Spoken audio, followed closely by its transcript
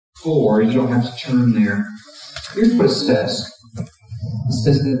4, you don't have to turn there. Here's what it says. It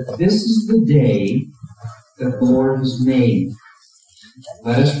says that this is the day that the Lord has made.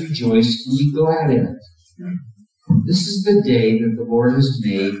 Let us rejoice and be glad in it. This is the day that the Lord has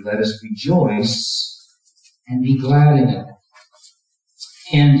made. Let us rejoice and be glad in it.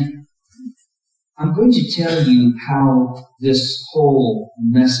 And I'm going to tell you how this whole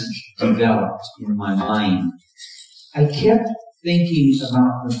message developed in my mind. I kept thinking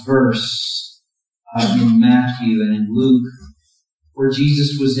about the verse in Matthew and in Luke where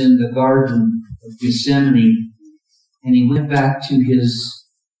Jesus was in the Garden of Gethsemane, and he went back to his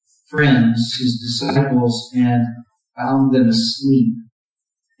friends, his disciples, and found them asleep.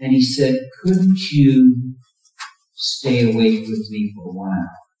 And he said, "Couldn't you stay awake with me for a while?"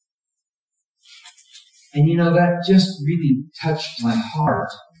 And that just really touched my heart,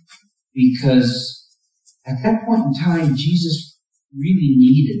 because at that point in time, Jesus really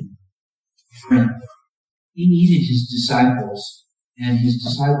needed a friend. He needed his disciples, and his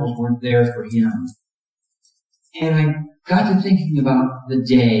disciples weren't there for him. And I got to thinking about the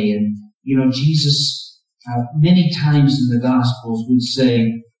day, and, Jesus many times in the Gospels would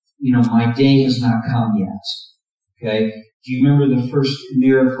say, my day has not come yet. Okay? Do you remember the first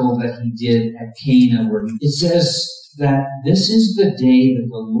miracle that he did at Cana, where it says that this is the day that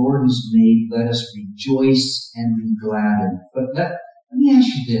the Lord has made, let us rejoice and be glad in it. But let me ask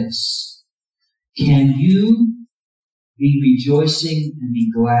you this. Can you be rejoicing and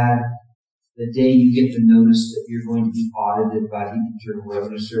be glad the day you get the notice that you're going to be audited by the Internal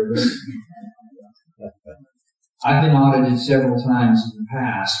Revenue Service? I've been audited several times in the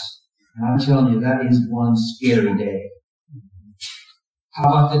past, and I'm telling you, that is one scary day. How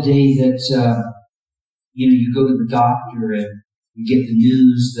about the day that, you go to the doctor and you get the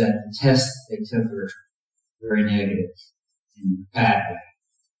news that the tests that they took are very negative in a bad way?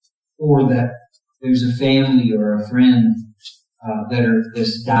 Or that there's a family or a friend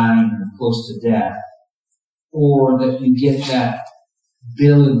that's dying or close to death? Or that you get that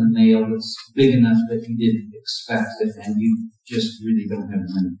bill in the mail that's big enough that you didn't expect it and you just really don't have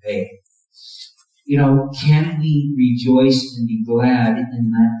money to pay? Can we rejoice and be glad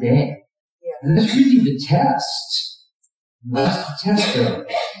in that day? Yeah. And that's really the test. That's the test of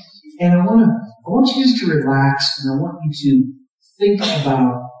it. And I want you just to relax, and I want you to think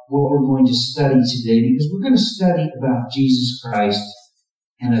about what we're going to study today, because we're going to study about Jesus Christ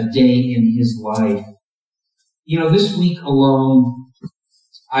and a day in his life. This week alone,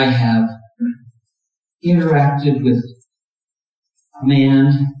 I have interacted with a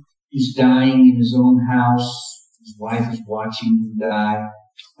man who's dying in his own house. His wife is watching him die.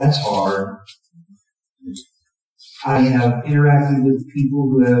 That's hard. I have interacted with people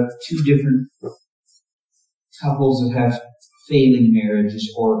who have two different couples that have failing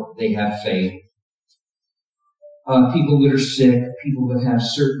marriages, or they have failed. People that are sick, people that have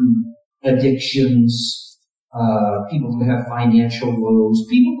certain addictions, people that have financial woes,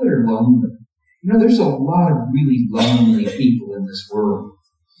 people that are lonely. There's a lot of really lonely people in this world.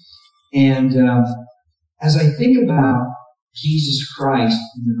 And as I think about Jesus Christ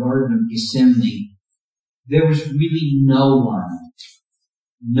in the Garden of Gethsemane, there was really no one,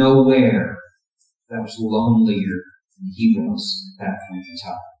 nowhere, that was lonelier than he was at that point in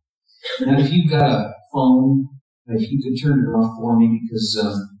time. Now, if you've got a phone, if you could turn it off for me, because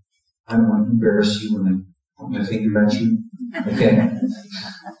I don't want to embarrass you when I point my finger at you. Okay?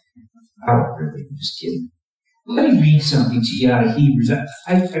 Oh, really? I'm just kidding. Let me read something to you out of Hebrews.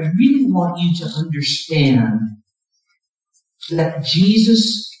 I really want you to understand that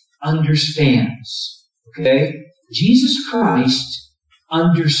Jesus understands. Okay? Jesus Christ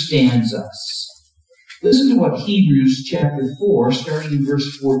understands us. Listen to what Hebrews chapter 4, starting in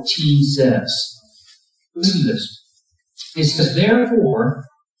verse 14, says. Listen to this. It says, "Therefore,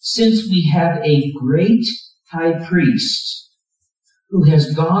 since we have a great high priest who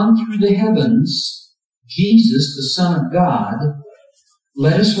has gone through the heavens, Jesus, the Son of God,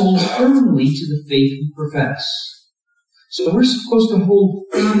 let us hold firmly to the faith we profess." So we're supposed to hold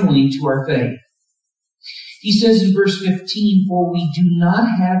firmly to our faith. He says in verse 15, "For we do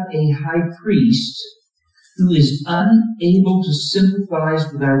not have a high priest who is unable to sympathize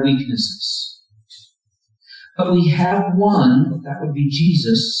with our weaknesses, but we have one," that would be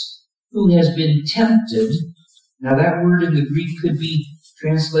Jesus, "who has been tempted." Now that word in the Greek could be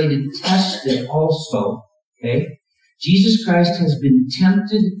translated tested also. Okay? Jesus Christ has been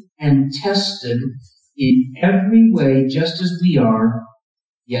tempted and tested in every way just as we are,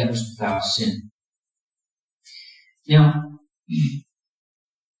 yet was without sin. Now,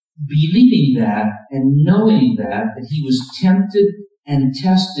 believing that and knowing that he was tempted and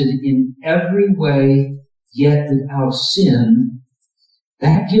tested in every way, yet without sin,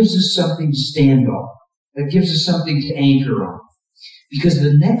 that gives us something to stand on. That gives us something to anchor on. Because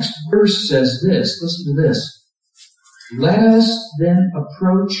the next verse says this, listen to this. Let us then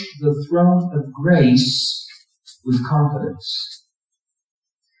approach the throne of grace with confidence,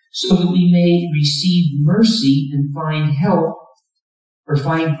 so that we may receive mercy and find help, or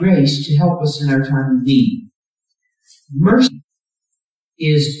find grace to help us in our time of need. Mercy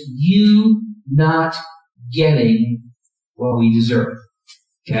is you not getting what we deserve.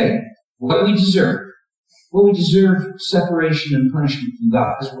 Okay? What we deserve. Well, we deserve separation and punishment from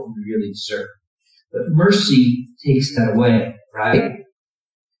God. That's what we really deserve. But mercy takes that away, right?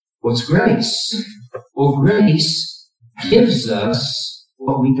 What's grace? Well, grace gives us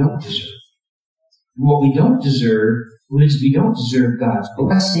what we don't deserve. And what we don't deserve is we don't deserve God's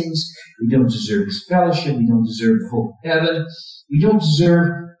blessings. We don't deserve His fellowship. We don't deserve the hope of heaven. We don't deserve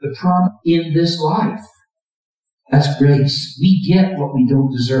the promise in this life. That's grace. We get what we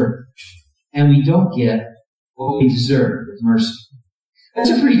don't deserve. And we don't get what we deserve with mercy. That's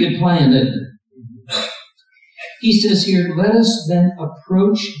a pretty good plan, isn't it? He says here, let us then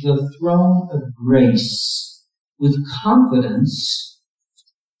approach the throne of grace with confidence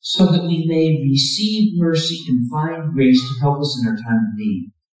so that we may receive mercy and find grace to help us in our time of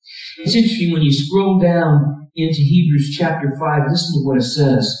need. It's interesting when you scroll down into Hebrews chapter 5, listen to what it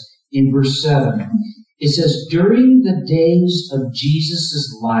says in verse 7. It says, during the days of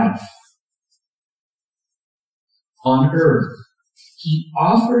Jesus' life on earth, He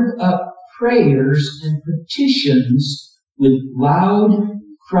offered up prayers and petitions with loud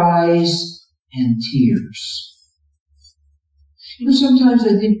cries and tears. You know, sometimes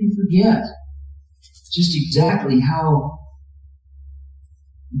I think we forget just exactly how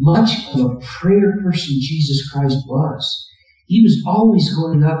much of a prayer person Jesus Christ was. He was always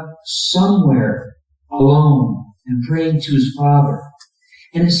going up somewhere alone and praying to His Father.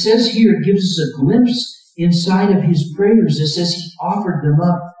 And it says here, it gives us a glimpse inside of His prayers. It says He offered them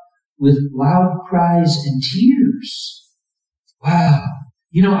up with loud cries and tears. Wow.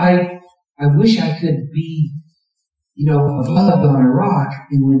 You know, I wish I could be, a bug on a rock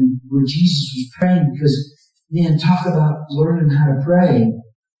and where Jesus was praying, because, man, talk about learning how to pray.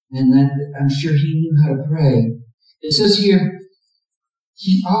 And that I'm sure He knew how to pray. It says here,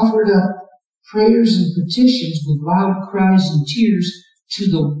 He offered up prayers and petitions with loud cries and tears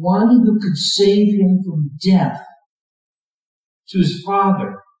to the one who could save Him from death, to His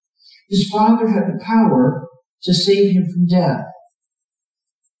Father. His Father had the power to save Him from death.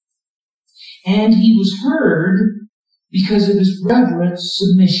 And He was heard because of His reverent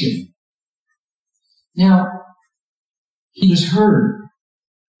submission. Now, He was heard.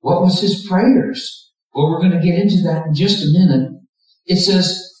 What was His prayers? Well, we're going to get into that in just a minute. It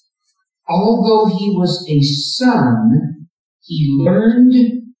says, although He was a son, He learned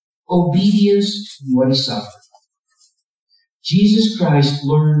obedience from what He suffered. Jesus Christ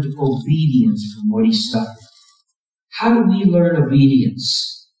learned obedience from what He suffered. How do we learn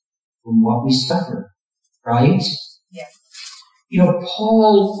obedience? From what we suffer, right? Yeah.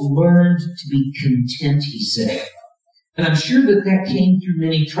 Paul learned to be content, he said. And I'm sure that came through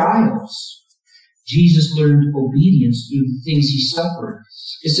many trials. Jesus learned obedience through the things He suffered.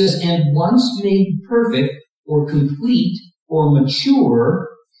 It says, and once made perfect or complete or mature,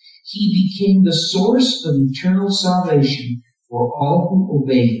 He became the source of eternal salvation for all who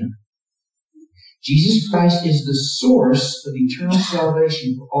obey Him. Jesus Christ is the source of eternal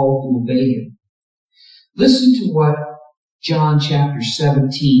salvation for all who obey Him. Listen to what John chapter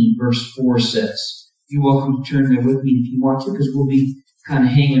 17, verse 4 says. You're welcome to turn there with me if you want to, because we'll be kind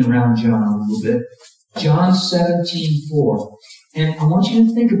of hanging around John a little bit. John 17:4. And I want you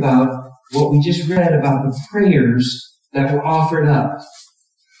to think about what we just read about the prayers that were offered up.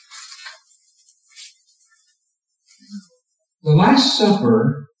 The Last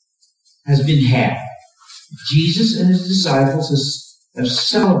Supper has been had. Jesus and His disciples have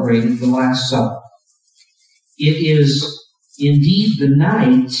celebrated the Last Supper. It is indeed the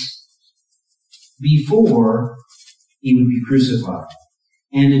night before He would be crucified.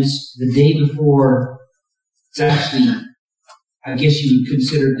 And it's the day before, it's actually, I guess you would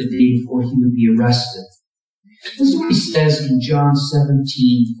consider it the day before He would be arrested. This is what He says in John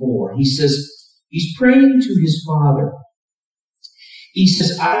 17:4. He says, He's praying to His Father. He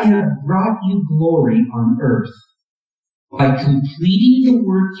says, I have brought you glory on earth by completing the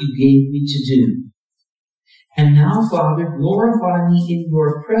work you gave me to do. And now, Father, glorify me in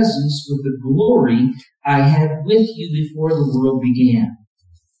your presence with the glory I had with you before the world began.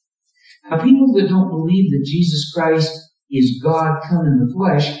 Now, people that don't believe that Jesus Christ is God come in the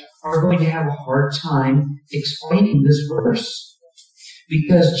flesh, are going to have a hard time explaining this verse.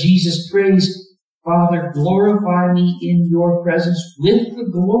 Because Jesus prays, Father, glorify me in your presence with the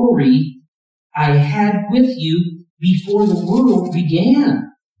glory I had with you before the world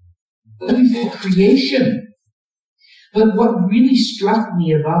began, before creation. But what really struck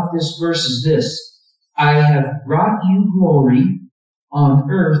me about this verse is this: I have brought you glory on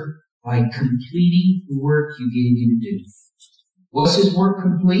earth by completing the work you gave me to do. Was his work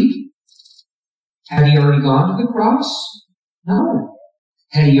complete? Had he already gone to the cross? No.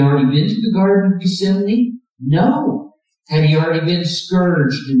 Had he already been to the Garden of Gethsemane? No. Had he already been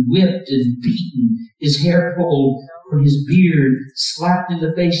scourged and whipped and beaten, his hair pulled from his beard, slapped in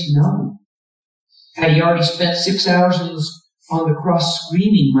the face? No. Had he already spent 6 hours on the cross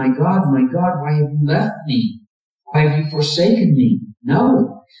screaming, my God, why have you left me? Why have you forsaken me?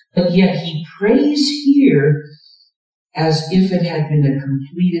 No. But yet he prays here as if it had been a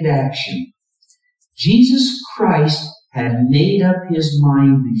completed action. Jesus Christ had made up his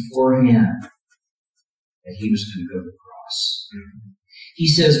mind beforehand that he was going to go to the cross. He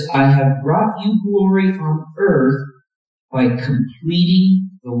says, I have brought you glory on earth by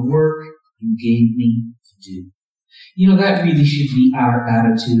completing the work you gave me to do. You know, that really should be our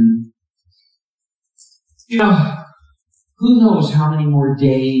attitude. You know, who knows how many more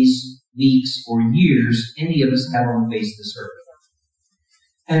days, weeks, or years any of us have on the face of this earth.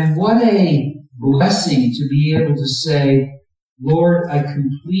 And what a blessing to be able to say, Lord, I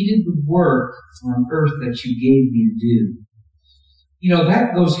completed the work on earth that you gave me to do. You know,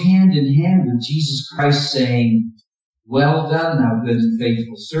 that goes hand in hand with Jesus Christ saying, well done, thou good and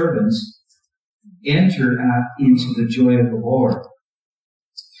faithful servants. Enter into the joy of the Lord.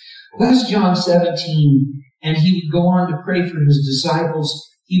 Well, that's John 17, and he would go on to pray for his disciples.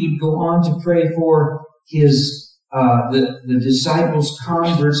 He would go on to pray for his the disciples'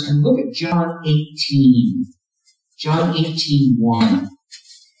 converts. And look at John 18. John 18:1.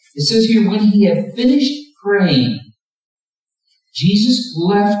 It says here, when he had finished praying, Jesus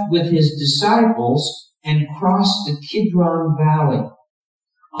left with his disciples and crossed the Kidron Valley.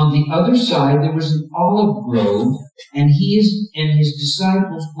 On the other side, there was an olive grove, and his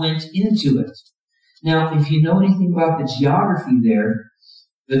disciples went into it. Now, if you know anything about the geography there,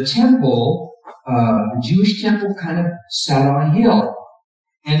 the temple, the Jewish temple, kind of sat on a hill.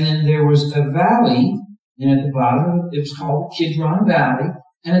 And then there was a valley, and at the bottom, it was called the Kidron Valley,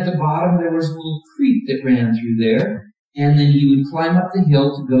 and at the bottom there was a little creek that ran through there, and then you would climb up the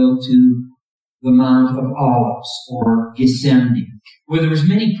hill to go to the Mount of Olives, or Gethsemane, where there was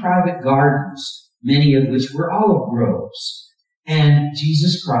many private gardens, many of which were olive groves. And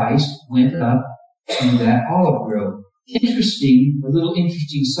Jesus Christ went up to that olive grove. A little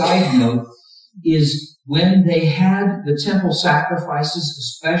interesting side note is when they had the temple sacrifices,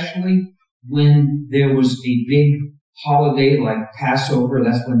 especially when there was a big holiday like Passover,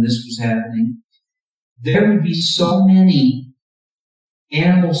 that's when this was happening, there would be so many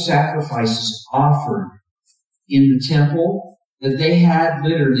animal sacrifices offered in the temple that they had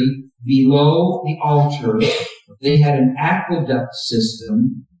literally below the altar, they had an aqueduct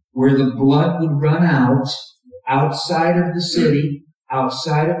system where the blood would run out outside of the city,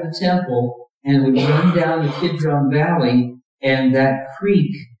 outside of the temple, and it would run down the Kidron Valley, and that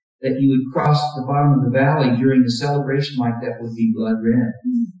creek that you would cross at the bottom of the valley during a celebration like that would be blood red.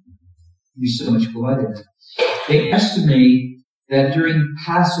 There'd be so much blood in it. They estimate that during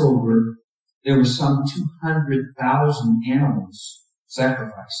Passover, there were some 200,000 animals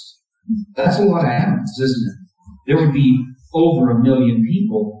sacrificed. That's a lot of animals, isn't it? There would be over 1 million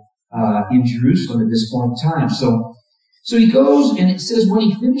people in Jerusalem at this point in time. So he goes, and it says, when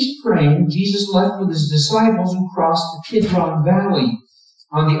he finished praying, Jesus left with his disciples and crossed the Kidron Valley.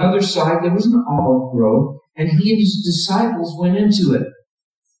 On the other side, there was an olive grove, and he and his disciples went into it.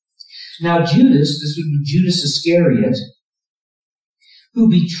 Now Judas, this would be Judas Iscariot, who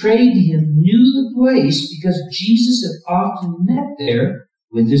betrayed him, knew the place because Jesus had often met there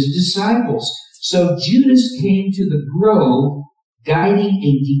with his disciples. So Judas came to the grove, guiding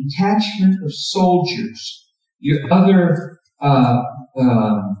a detachment of soldiers. Your other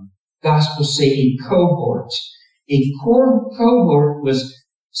Gospels say a cohort. A cohort was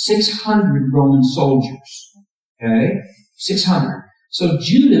 600 Roman soldiers. Okay? 600. So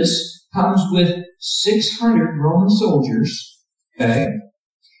Judas comes with 600 Roman soldiers. Okay?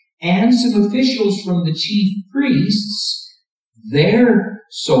 And some officials from the chief priests, their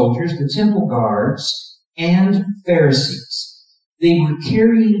soldiers, the temple guards, and Pharisees. They were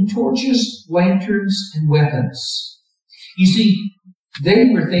carrying torches, lanterns, and weapons. You see, They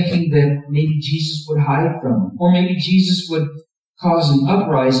were thinking that maybe Jesus would hide from them, or maybe Jesus would cause an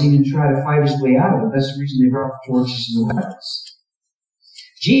uprising and try to fight his way out of it. That's the reason they brought the torches and the weapons.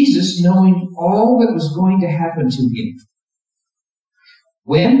 Jesus, knowing all that was going to happen to him,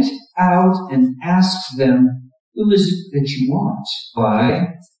 went out and asked them, "Who is it that you want?"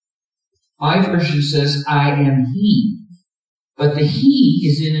 Why? My version says, "I am he." But the he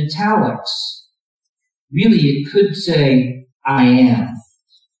is in italics. Really, it could say, "I am."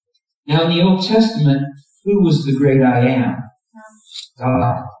 Now, in the Old Testament, who was the great I am?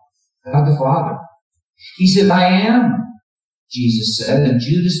 God. God the Father. He said, "I am," Jesus said, and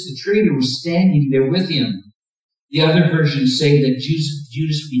Judas the traitor was standing there with him. The other versions say that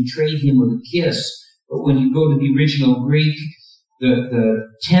Judas betrayed him with a kiss, but when you go to the original Greek, the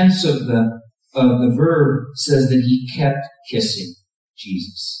tense of the verb says that he kept kissing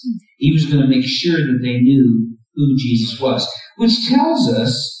Jesus. He was going to make sure that they knew who Jesus was, which tells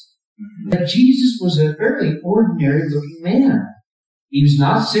us that Jesus was a fairly ordinary-looking man. He was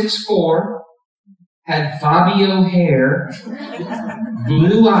not 6'4", had Fabio hair,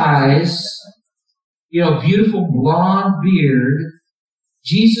 blue eyes, beautiful blonde beard.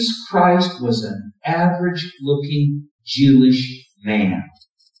 Jesus Christ was an average-looking Jewish man.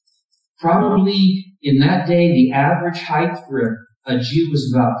 Probably in that day, the average height for a Jew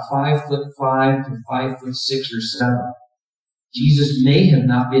was about 5'5" to 5'6" or 7. Jesus may have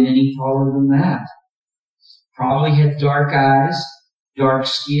not been any taller than that. Probably had dark eyes, dark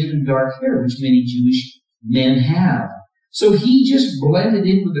skin, and dark hair, which many Jewish men have. So he just blended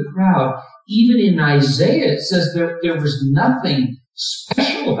in with the crowd. Even in Isaiah, it says there was nothing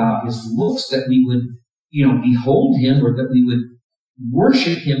special about his looks that we would, behold him or that we would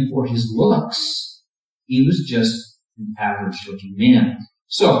worship him for his looks. He was just an average-looking man.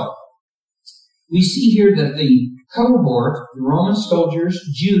 So, we see here that the cohort, the Roman soldiers,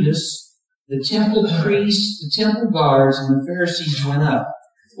 Judas, the temple priests, the temple guards, and the Pharisees went up.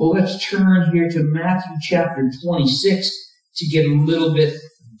 Well, let's turn here to Matthew chapter 26 to get a little bit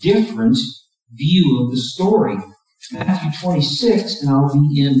different view of the story. Matthew 26, and I'll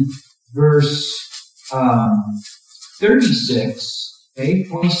be in verse 36, okay,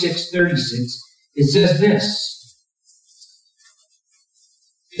 26:36. It says this.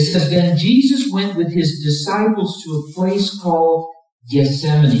 It says, "Then Jesus went with his disciples to a place called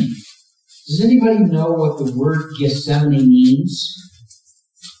Gethsemane." Does anybody know what the word Gethsemane means?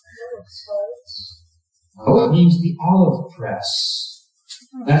 Oh, it means the olive press.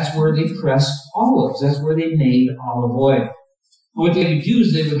 That's where they pressed olives. That's where they made olive oil. What they would do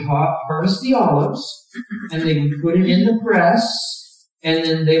is they would harvest the olives, and they would put it in the press, and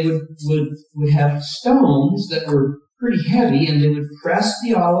then they would have stones that were pretty heavy, and they would press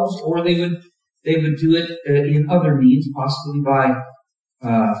the olives, or they would do it in other means, possibly by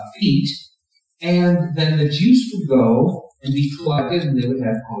feet, and then the juice would go and be collected, and they would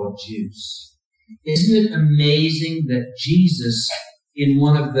have olive juice. Isn't it amazing that Jesus, in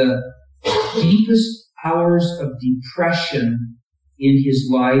one of the deepest hours of depression in his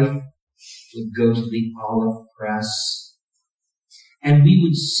life, would go to the olive press? And we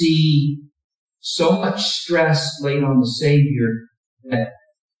would see so much stress laid on the Savior that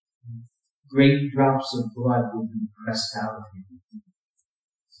great drops of blood would be pressed out of him.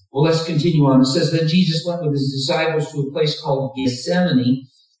 Well, let's continue on. It says, "Then Jesus went with his disciples to a place called Gethsemane,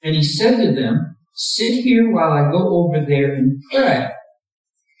 and he said to them, 'Sit here while I go over there and pray.'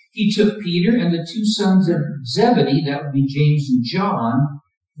 He took Peter and the two sons of Zebedee," that would be James and John,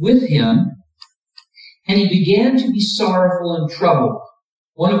 "with him, and he began to be sorrowful and troubled."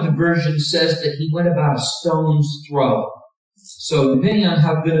 One of the versions says that he went about a stone's throw. So depending on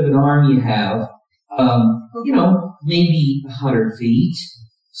how good of an arm you have, maybe 100 feet,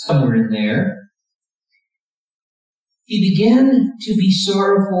 somewhere in there. He began to be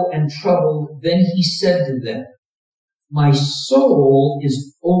sorrowful and troubled. Then he said to them, "My soul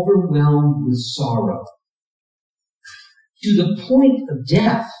is overwhelmed with sorrow, to the point of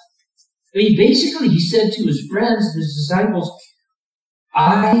death." I mean, basically, he said to his friends and his disciples,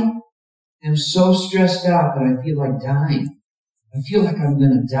 "I am so stressed out that I feel like dying. I feel like I'm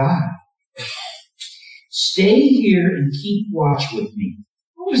going to die. Stay here and keep watch with me."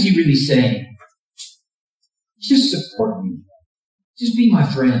 What was he really saying? Just support me. Just be my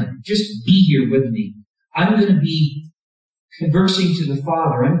friend. Just be here with me. I'm going to be conversing to the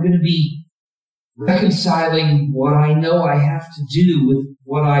Father. I'm going to be reconciling what I know I have to do with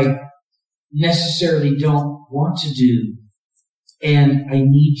what I necessarily don't want to do. And I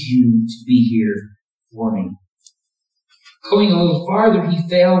need you to be here for me. Going a little farther, he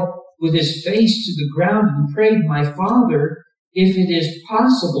fell with his face to the ground and prayed, "My Father, if it is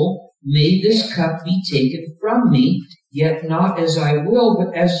possible, may this cup be taken from me, yet not as I will,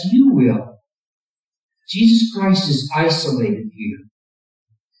 but as you will. Jesus Christ is isolated here.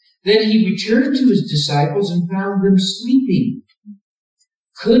 Then he returned to his disciples and found them sleeping.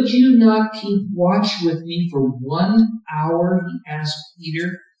 Could you not keep watch with me for 1 hour, he asked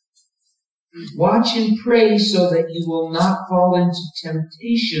Peter. Watch and pray so that you will not fall into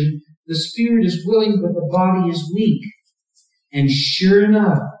temptation. The spirit is willing, but the body is weak. And sure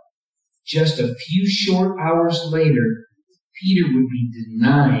enough, just a few short hours later, Peter would be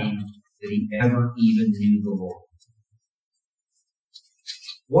denying that he ever even knew the Lord.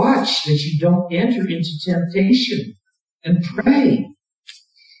 Watch that you don't enter into temptation and pray.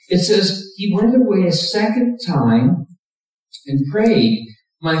 It says, he went away a second time and prayed,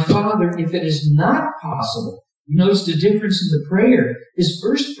 my Father, if it is not possible. You notice the difference in the prayer. His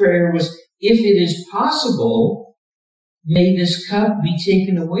first prayer was, if it is possible, may this cup be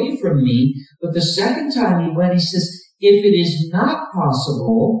taken away from me. But the second time he went, he says, if it is not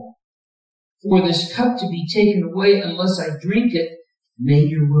possible for this cup to be taken away unless I drink it, may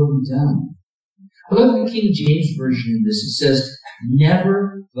your will be done. I love the King James Version in this. It says,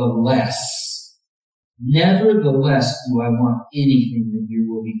 nevertheless do I want anything that your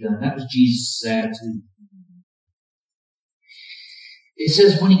will be done. That was Jesus' attitude. It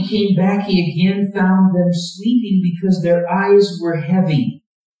says, when he came back, he again found them sleeping because their eyes were heavy.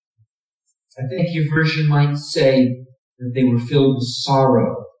 I think your version might say that they were filled with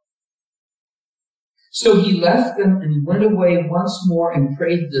sorrow. So he left them and went away once more and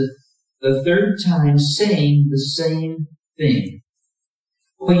prayed the third time, saying the same thing.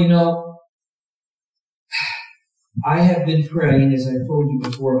 Well, you know, I have been praying, as I told you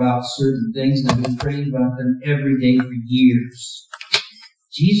before, about certain things, and I've been praying about them every day for years.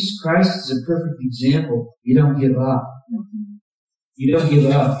 Jesus Christ is a perfect example. You don't give up. You don't give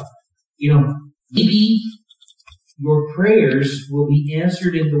up. You know, maybe your prayers will be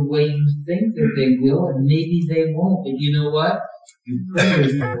answered in the way you think that they will, and maybe they won't. But you know what? Your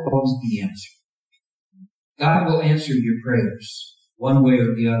prayers will always be answered. God will answer your prayers, one way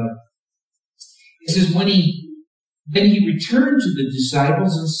or the other. It says, then he returned to the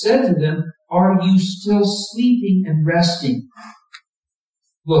disciples and said to them, are you still sleeping and resting?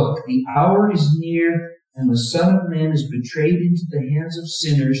 Look, the hour is near, and the Son of Man is betrayed into the hands of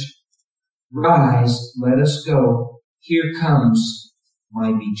sinners. Rise, let us go. Here comes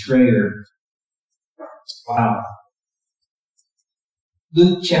my betrayer. Wow.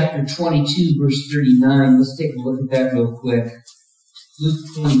 Luke chapter 22, verse 39. Let's take a look at that real quick. Luke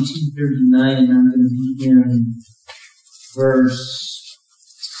 22, 39, and I'm going to be in verse...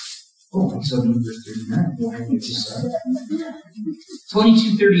 Oh, it's only verse 39.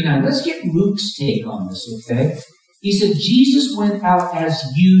 22, 39. Let's get Luke's take on this, okay? He said, Jesus went out as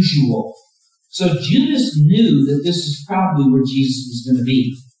usual. So Judas knew that this is probably where Jesus was going to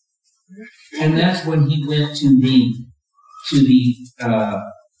be. And that's when he went to the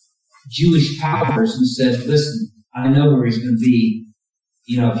Jewish powers and said, listen, I know where he's going to be.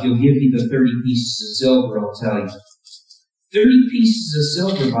 You know, if you'll give me the 30 pieces of silver, I'll tell you. 30 pieces of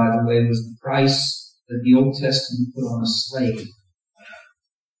silver, by the way, was the price that the Old Testament put on a slave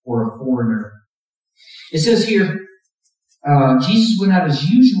or a foreigner. It says here, Jesus went out as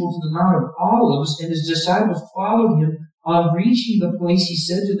usual to the Mount of Olives, and his disciples followed him. On reaching the place, he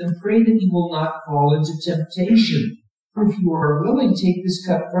said to them, pray that you will not fall into temptation. For if you are willing, take this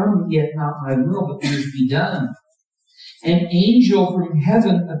cup from me, yet not my will, but yours be done. An angel from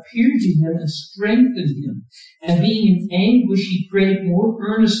heaven appeared to him and strengthened him. And being in anguish, he prayed more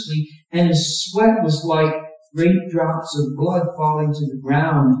earnestly, and his sweat was like great drops of blood falling to the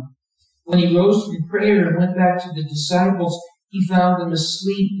ground. When he rose from prayer and went back to the disciples, he found them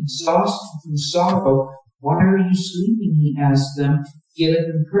asleep, exhausted from sorrow. Why are you sleeping? He asked them. Get up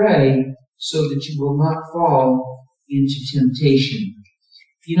and pray so that you will not fall into temptation.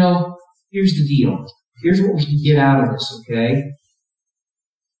 You know, here's the deal. Here's what we can get out of this, okay?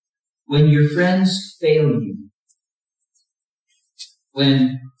 When your friends fail you,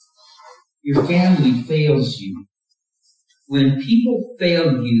 when your family fails you, when people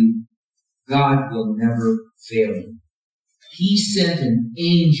fail you, God will never fail you. He sent an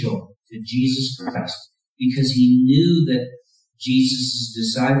angel to Jesus Christ because he knew that Jesus'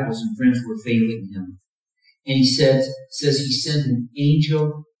 disciples and friends were failing him. And he says he sent an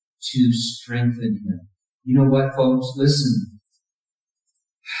angel to strengthen him. You know what, folks? Listen.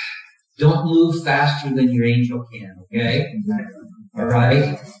 Don't move faster than your angel can, okay? All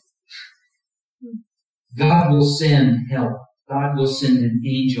right? God will send help. God will send an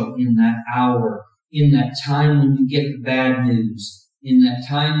angel in that hour, in that time when you get the bad news, in that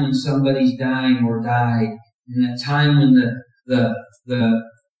time when somebody's dying or died, in that time when the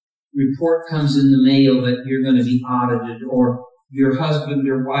report comes in the mail that you're going to be audited, or your husband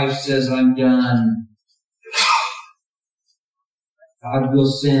or wife says, I'm done. God will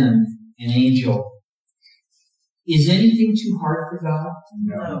send an angel. Is anything too hard for God?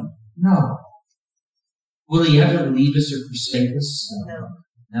 No. No. Will He ever leave us or forsake us? No.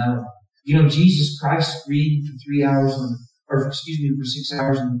 No. You know, Jesus Christ reading for 3 hours for 6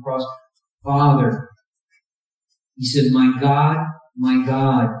 hours on the cross. Father, He said, my God,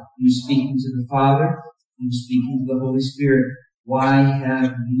 He was speaking to the Father, He was speaking to the Holy Spirit. Why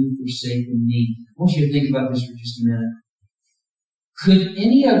have you forsaken me? I want you to think about this for just a minute. Could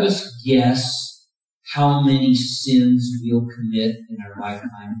any of us guess how many sins we'll commit in our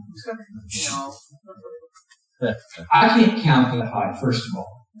lifetime? No. I can't count that high, first of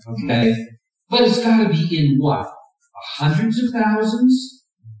all. Okay? But it's got to be in what? Hundreds of thousands?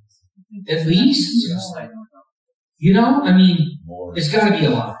 At least? You know? I mean, it's got to be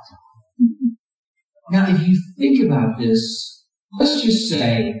a lot. Now, if you think about this, let's just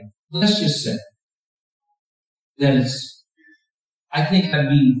say that it's, I think I'd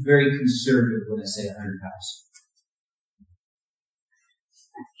be very conservative when I say 100,000.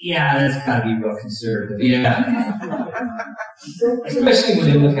 Yeah, that's got to be real conservative. Yeah. Especially when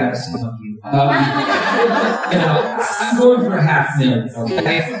they look at some of you. I'm going for 500,000,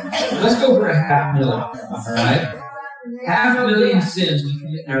 okay? Let's go for 500,000, all right? 500,000 sins we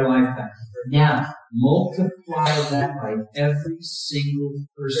commit in our lifetime. Now, multiply that by every single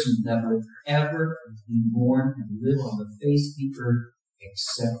person that will ever be born and live on the face of the earth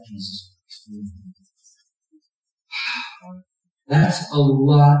except Jesus Christ. That's a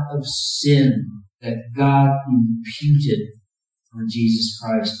lot of sin that God imputed on Jesus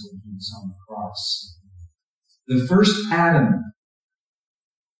Christ when He was on the cross. The first Adam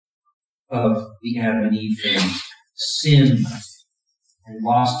of the Adam and Eve family sinned and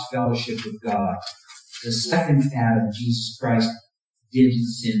lost fellowship with God. The second Adam, Jesus Christ, didn't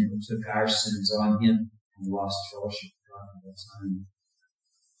sin but took our sins on Him and lost fellowship with God at that time.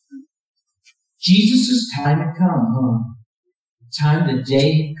 Jesus' time had come, the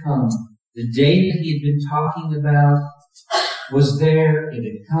day had come. The day that He had been talking about was there. It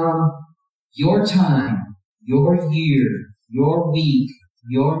had come. Your time, your year, your week,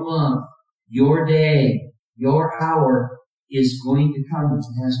 your month, your day, your hour is going to come if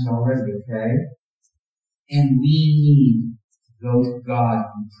it hasn't already, okay? And we need to go to God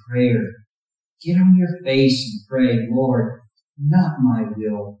in prayer. Get on your face and pray, Lord, not my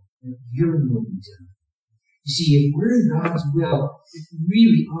will, but your will be done. You see, if we're in God's will, it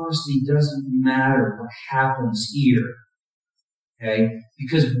really honestly doesn't matter what happens here. Okay?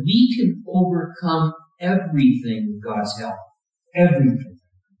 Because we can overcome everything with God's help. Everything.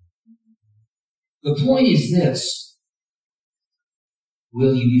 The point is this.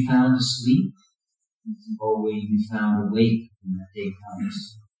 Will you be found asleep? Or will you be found awake when that day comes?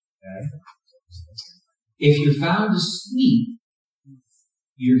 Okay? If you're found asleep,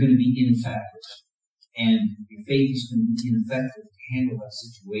 you're going to be ineffective. And your faith is going to be ineffective to handle that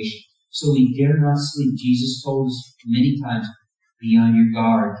situation. So we dare not sleep. Jesus told us many times, be on your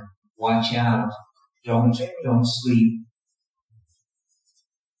guard. Watch out. Don't sleep.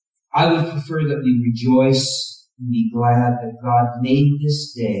 I would prefer that we rejoice and be glad that God made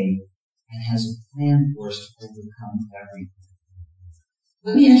this day and has a plan for us to overcome everything.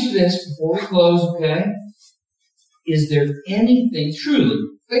 Let me ask you this before we close, okay? Is there anything, truly,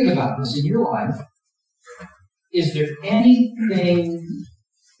 think about this in your life, is there anything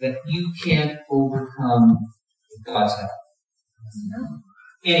that you can't overcome with God's help? No.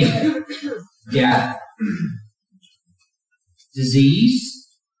 Anything. Death, disease,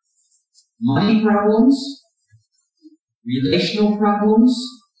 money problems, relational problems.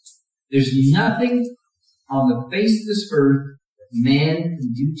 There's nothing on the face of this earth that man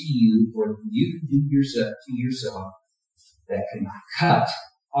can do to you or you can do to yourself that can cut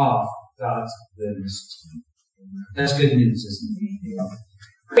off God's goodness to you. That's good news, isn't it?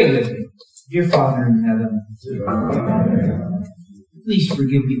 Pray with me. Dear Father in heaven, please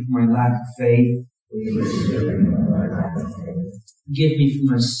forgive me for my lack of faith. Forgive me for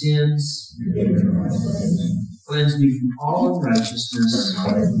my sins. Cleanse me from all unrighteousness.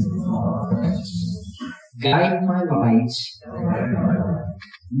 Guide my light,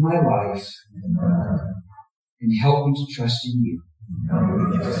 my life, and help me to trust in you.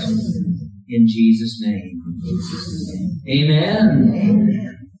 In Jesus' name. Amen.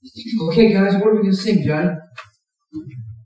 Okay, guys, what are we going to sing, Johnny?